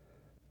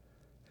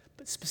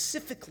 But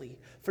specifically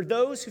for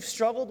those who've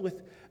struggled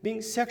with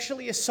being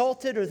sexually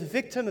assaulted or the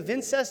victim of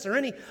incest or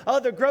any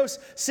other gross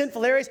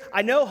sinful areas,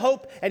 I know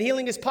hope and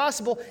healing is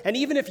possible. And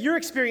even if your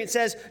experience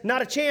says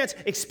not a chance,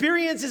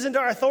 experience isn't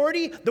our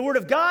authority. The Word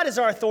of God is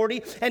our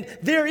authority, and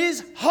there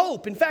is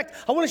hope. In fact,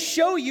 I want to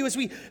show you as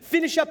we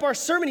finish up our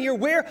sermon here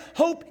where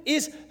hope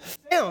is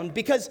found,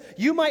 because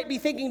you might be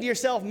thinking to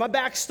yourself, my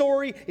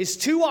backstory is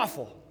too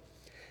awful.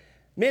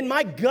 Man,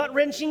 my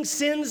gut-wrenching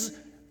sins,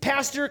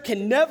 pastor,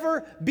 can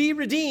never be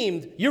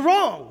redeemed. You're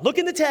wrong. Look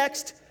in the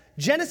text.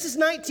 Genesis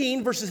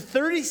 19, verses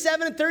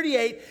 37 and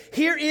 38.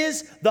 Here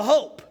is the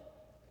hope.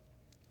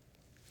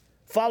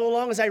 Follow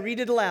along as I read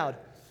it aloud.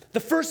 The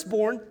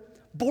firstborn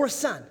bore a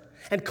son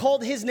and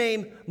called his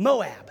name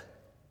Moab.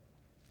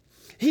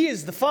 He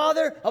is the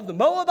father of the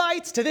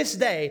Moabites to this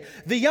day.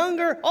 The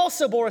younger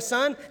also bore a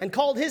son and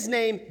called his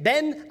name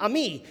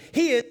Ben-Ami.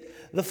 He is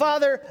the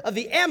father of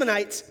the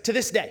Ammonites to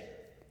this day.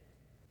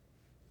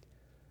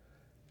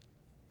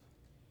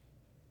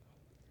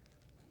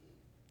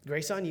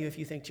 Grace on you if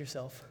you think to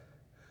yourself,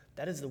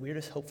 that is the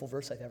weirdest hopeful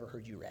verse I've ever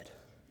heard you read.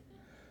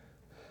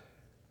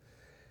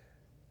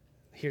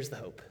 Here's the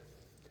hope.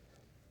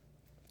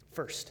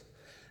 First,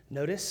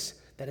 notice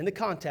that in the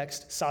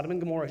context, Sodom and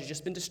Gomorrah has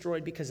just been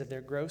destroyed because of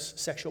their gross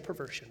sexual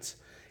perversions.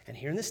 And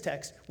here in this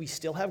text, we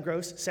still have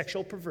gross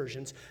sexual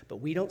perversions, but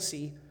we don't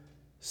see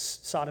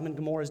Sodom and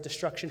Gomorrah's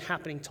destruction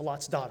happening to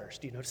Lot's daughters.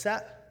 Do you notice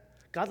that?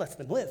 God lets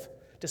them live,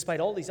 despite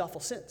all these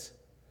awful sins.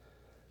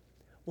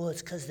 Well,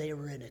 it's because they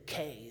were in a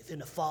cave,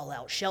 in a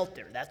fallout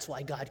shelter. That's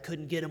why God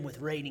couldn't get them with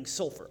raining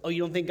sulfur. Oh,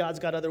 you don't think God's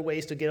got other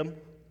ways to get them? You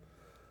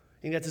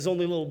think that's his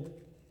only little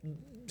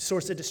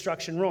source of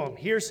destruction? Wrong.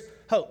 Here's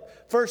hope.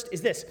 First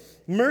is this: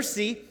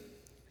 mercy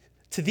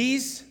to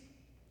these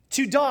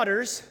two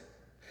daughters.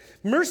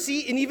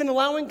 Mercy in even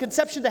allowing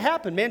conception to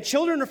happen. Man,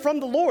 children are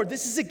from the Lord.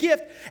 This is a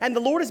gift, and the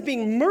Lord is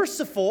being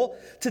merciful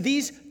to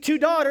these two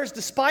daughters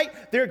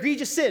despite their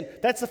egregious sin.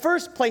 That's the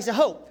first place of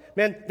hope.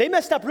 Man, they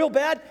messed up real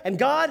bad, and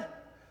God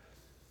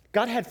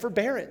had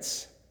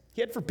forbearance.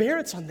 He had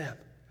forbearance on them.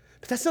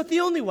 But that's not the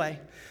only way.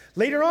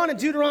 Later on in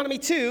Deuteronomy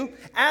 2,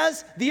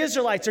 as the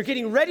Israelites are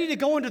getting ready to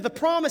go into the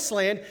promised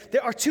land,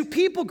 there are two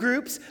people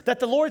groups that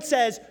the Lord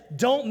says,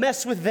 don't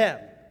mess with them.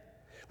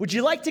 Would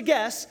you like to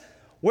guess,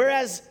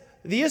 whereas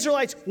the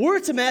Israelites were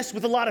to mess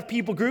with a lot of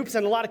people groups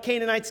and a lot of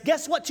Canaanites,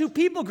 guess what two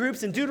people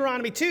groups in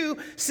Deuteronomy 2,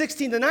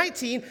 16 to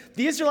 19,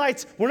 the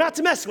Israelites were not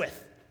to mess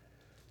with?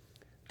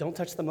 Don't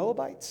touch the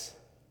Moabites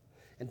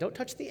and don't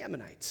touch the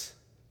Ammonites.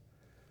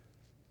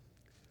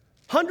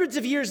 Hundreds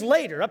of years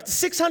later, up to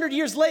 600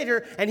 years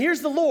later, and here's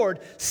the Lord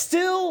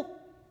still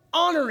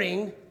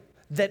honoring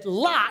that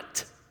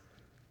Lot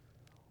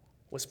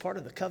was part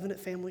of the covenant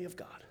family of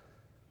God.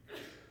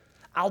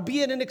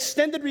 Albeit an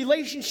extended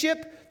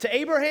relationship to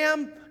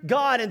Abraham,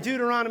 God in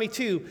Deuteronomy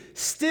 2,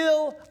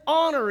 still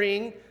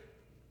honoring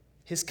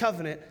his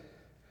covenant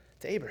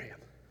to Abraham.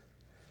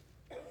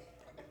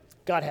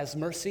 God has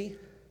mercy.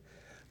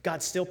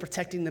 God's still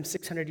protecting them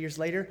 600 years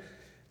later,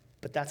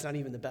 but that's not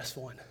even the best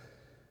one.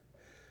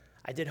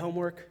 I did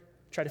homework,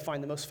 tried to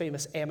find the most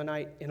famous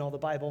Ammonite in all the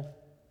Bible.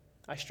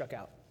 I struck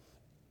out.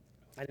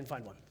 I didn't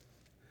find one.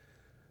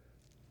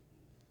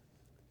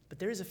 But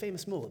there is a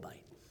famous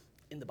Moabite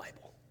in the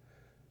Bible.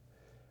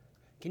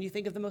 Can you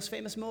think of the most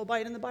famous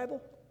Moabite in the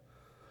Bible?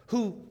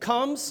 Who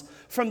comes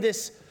from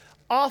this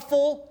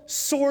awful,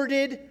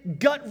 sordid,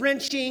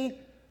 gut-wrenching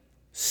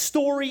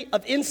story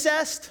of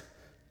incest?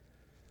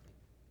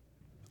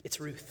 It's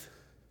Ruth.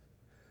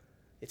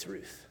 It's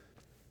Ruth.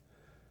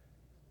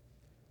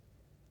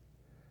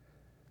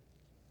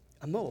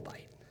 A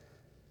Moabite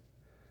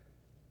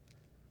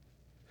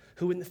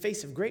who in the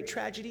face of great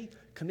tragedy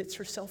commits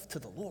herself to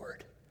the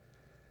Lord.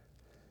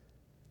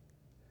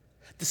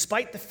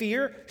 Despite the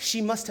fear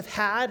she must have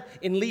had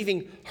in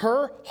leaving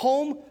her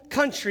home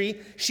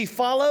country, she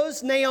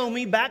follows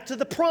Naomi back to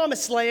the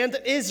promised land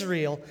of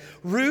Israel.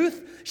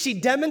 Ruth, she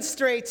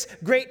demonstrates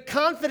great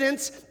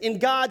confidence in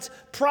God's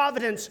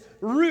providence.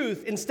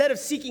 Ruth, instead of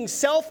seeking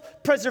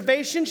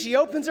self-preservation, she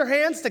opens her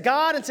hands to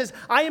God and says,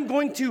 I am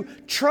going to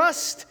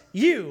trust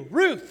you.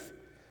 Ruth,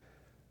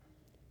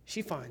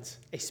 she finds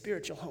a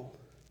spiritual home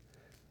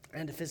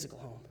and a physical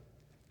home.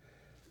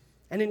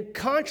 And in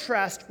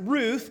contrast,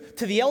 Ruth,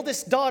 to the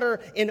eldest daughter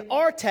in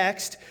our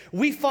text,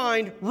 we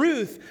find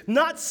Ruth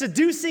not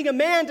seducing a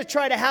man to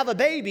try to have a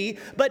baby,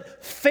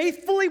 but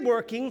faithfully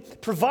working,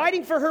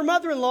 providing for her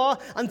mother-in-law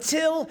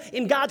until,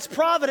 in God's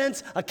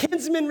providence, a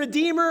kinsman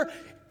redeemer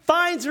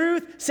finds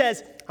Ruth,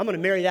 says, I'm going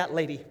to marry that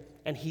lady.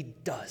 And he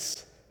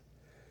does.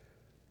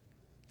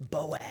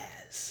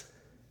 Boaz.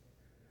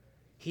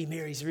 He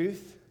marries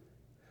Ruth.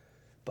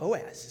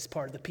 Boaz is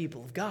part of the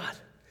people of God.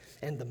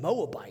 And the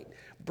Moabite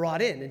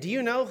brought in. And do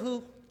you know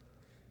who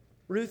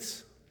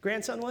Ruth's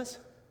grandson was?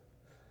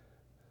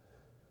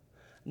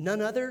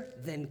 None other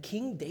than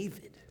King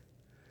David,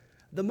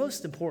 the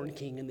most important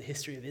king in the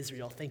history of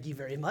Israel, thank you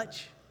very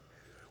much,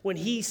 when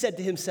he said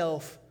to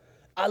himself,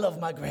 I love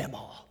my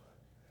grandma.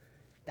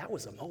 That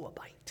was a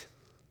Moabite.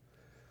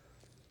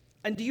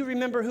 And do you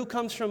remember who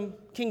comes from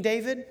King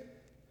David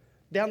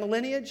down the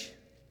lineage?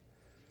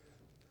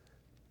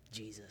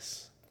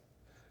 Jesus.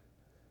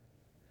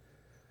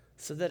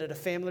 So that at a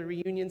family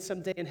reunion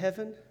someday in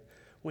heaven,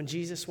 when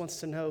Jesus wants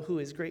to know who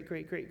his great,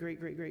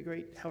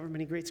 however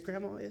many greats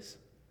grandma is,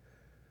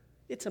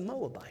 it's a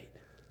Moabite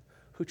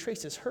who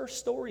traces her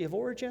story of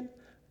origin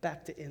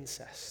back to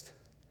incest.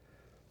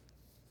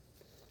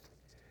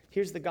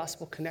 Here's the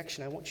gospel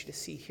connection I want you to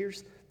see.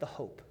 Here's the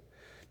hope.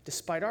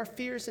 Despite our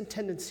fears and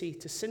tendency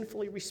to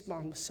sinfully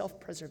respond with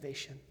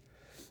self-preservation,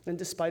 and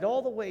despite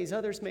all the ways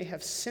others may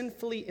have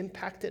sinfully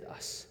impacted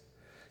us,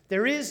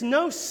 there is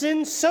no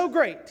sin so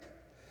great,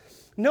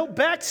 no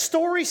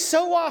backstory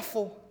so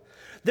awful,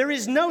 there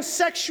is no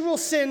sexual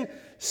sin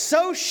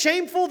so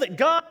shameful that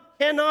God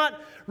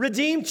cannot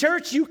redeem.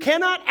 Church, you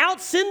cannot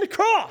out-sin the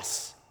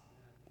cross.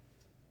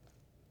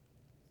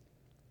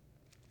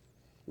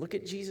 Look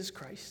at Jesus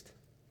Christ.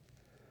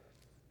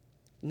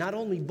 Not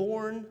only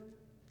born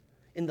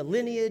in the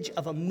lineage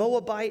of a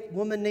Moabite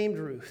woman named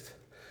Ruth,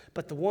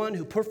 but the one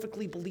who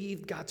perfectly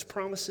believed God's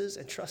promises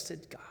and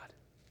trusted God.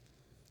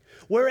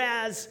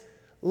 Whereas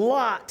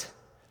Lot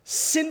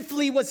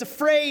sinfully was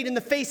afraid in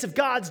the face of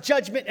God's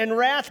judgment and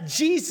wrath,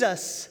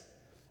 Jesus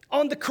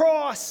on the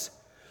cross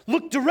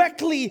looked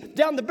directly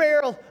down the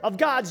barrel of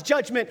God's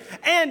judgment,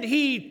 and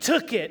he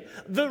took it.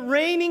 The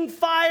raining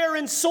fire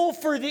and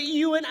sulfur that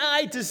you and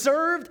I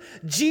deserved,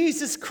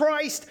 Jesus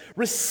Christ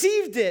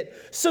received it,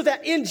 so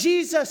that in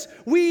Jesus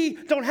we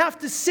don't have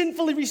to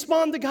sinfully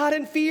respond to God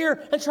in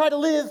fear and try to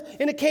live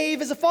in a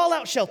cave as a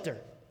fallout shelter.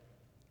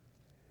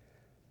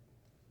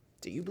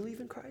 Do you believe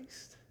in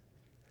Christ?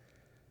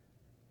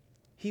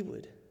 He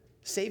would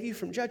save you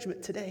from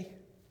judgment today.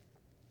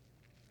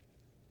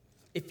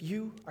 If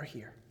you are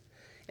here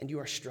and you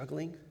are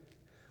struggling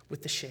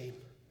with the shame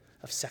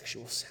of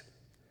sexual sin,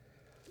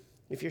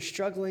 if you're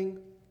struggling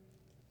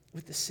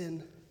with the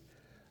sin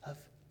of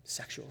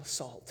sexual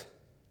assault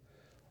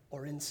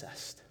or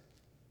incest,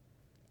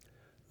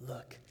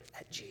 look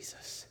at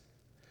Jesus.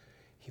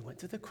 He went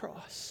to the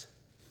cross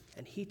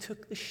and he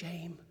took the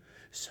shame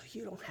so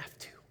you don't have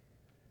to.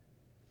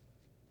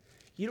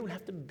 You don't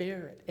have to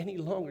bear it any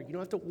longer. You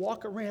don't have to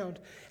walk around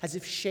as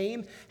if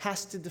shame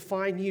has to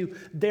define you.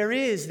 There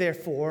is,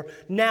 therefore,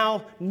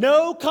 now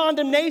no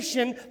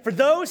condemnation for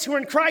those who are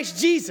in Christ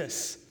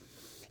Jesus.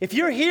 If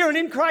you're here and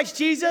in Christ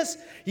Jesus,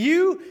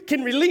 you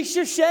can release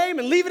your shame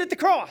and leave it at the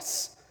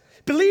cross.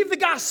 Believe the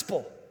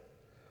gospel.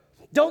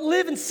 Don't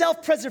live in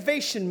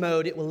self-preservation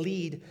mode. It will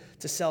lead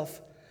to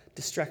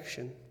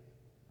self-destruction.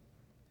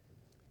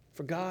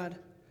 For God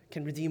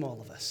can redeem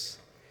all of us.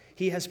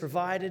 He has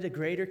provided a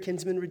greater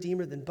kinsman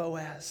redeemer than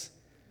Boaz.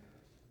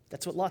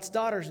 That's what Lot's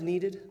daughters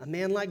needed, a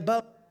man like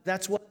Boaz.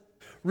 That's what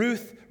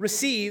Ruth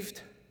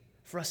received.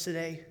 For us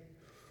today,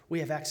 we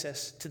have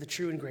access to the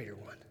true and greater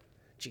one,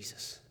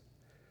 Jesus.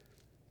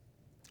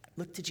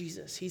 Look to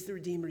Jesus. He's the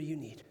redeemer you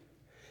need.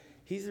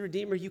 He's the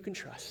redeemer you can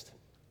trust.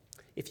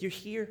 If you're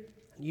here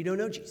and you don't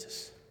know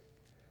Jesus,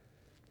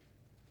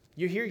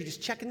 you're here, you're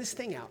just checking this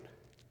thing out.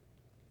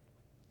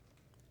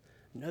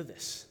 Know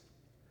this.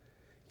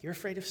 You're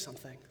afraid of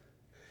something.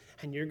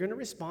 And you're going to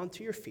respond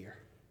to your fear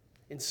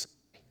in some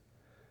way.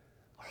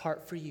 Our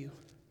heart for you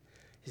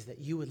is that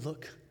you would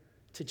look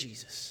to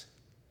Jesus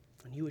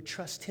and you would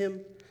trust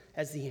him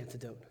as the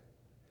antidote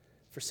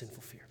for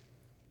sinful fear.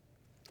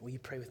 Will you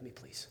pray with me,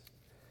 please?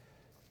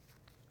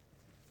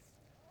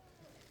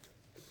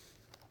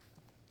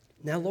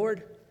 Now,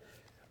 Lord,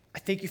 I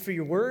thank you for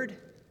your word,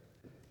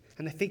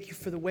 and I thank you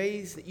for the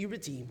ways that you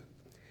redeem,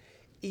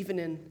 even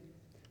in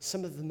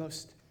some of the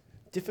most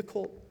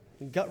difficult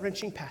and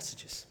gut-wrenching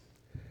passages.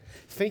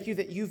 Thank you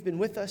that you've been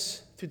with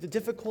us through the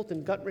difficult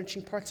and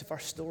gut-wrenching parts of our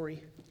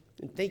story.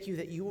 And thank you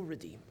that you will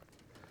redeem.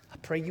 I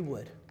pray you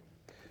would.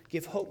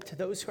 Give hope to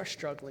those who are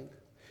struggling.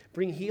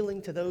 Bring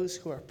healing to those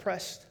who are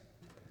oppressed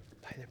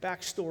by their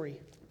backstory.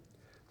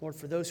 Lord,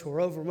 for those who are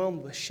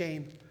overwhelmed with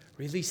shame,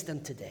 release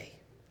them today.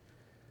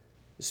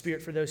 The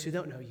Spirit, for those who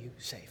don't know you,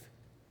 save.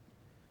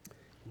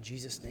 In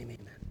Jesus' name,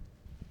 amen.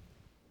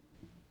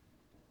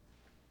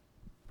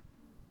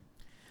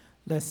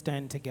 Let's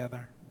stand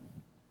together.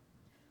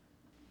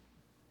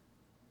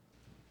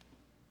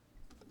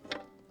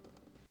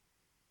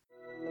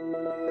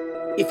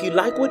 If you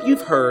like what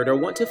you've heard or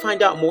want to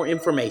find out more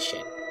information,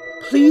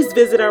 please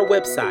visit our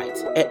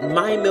website at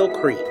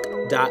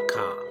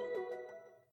mymillcreek.com.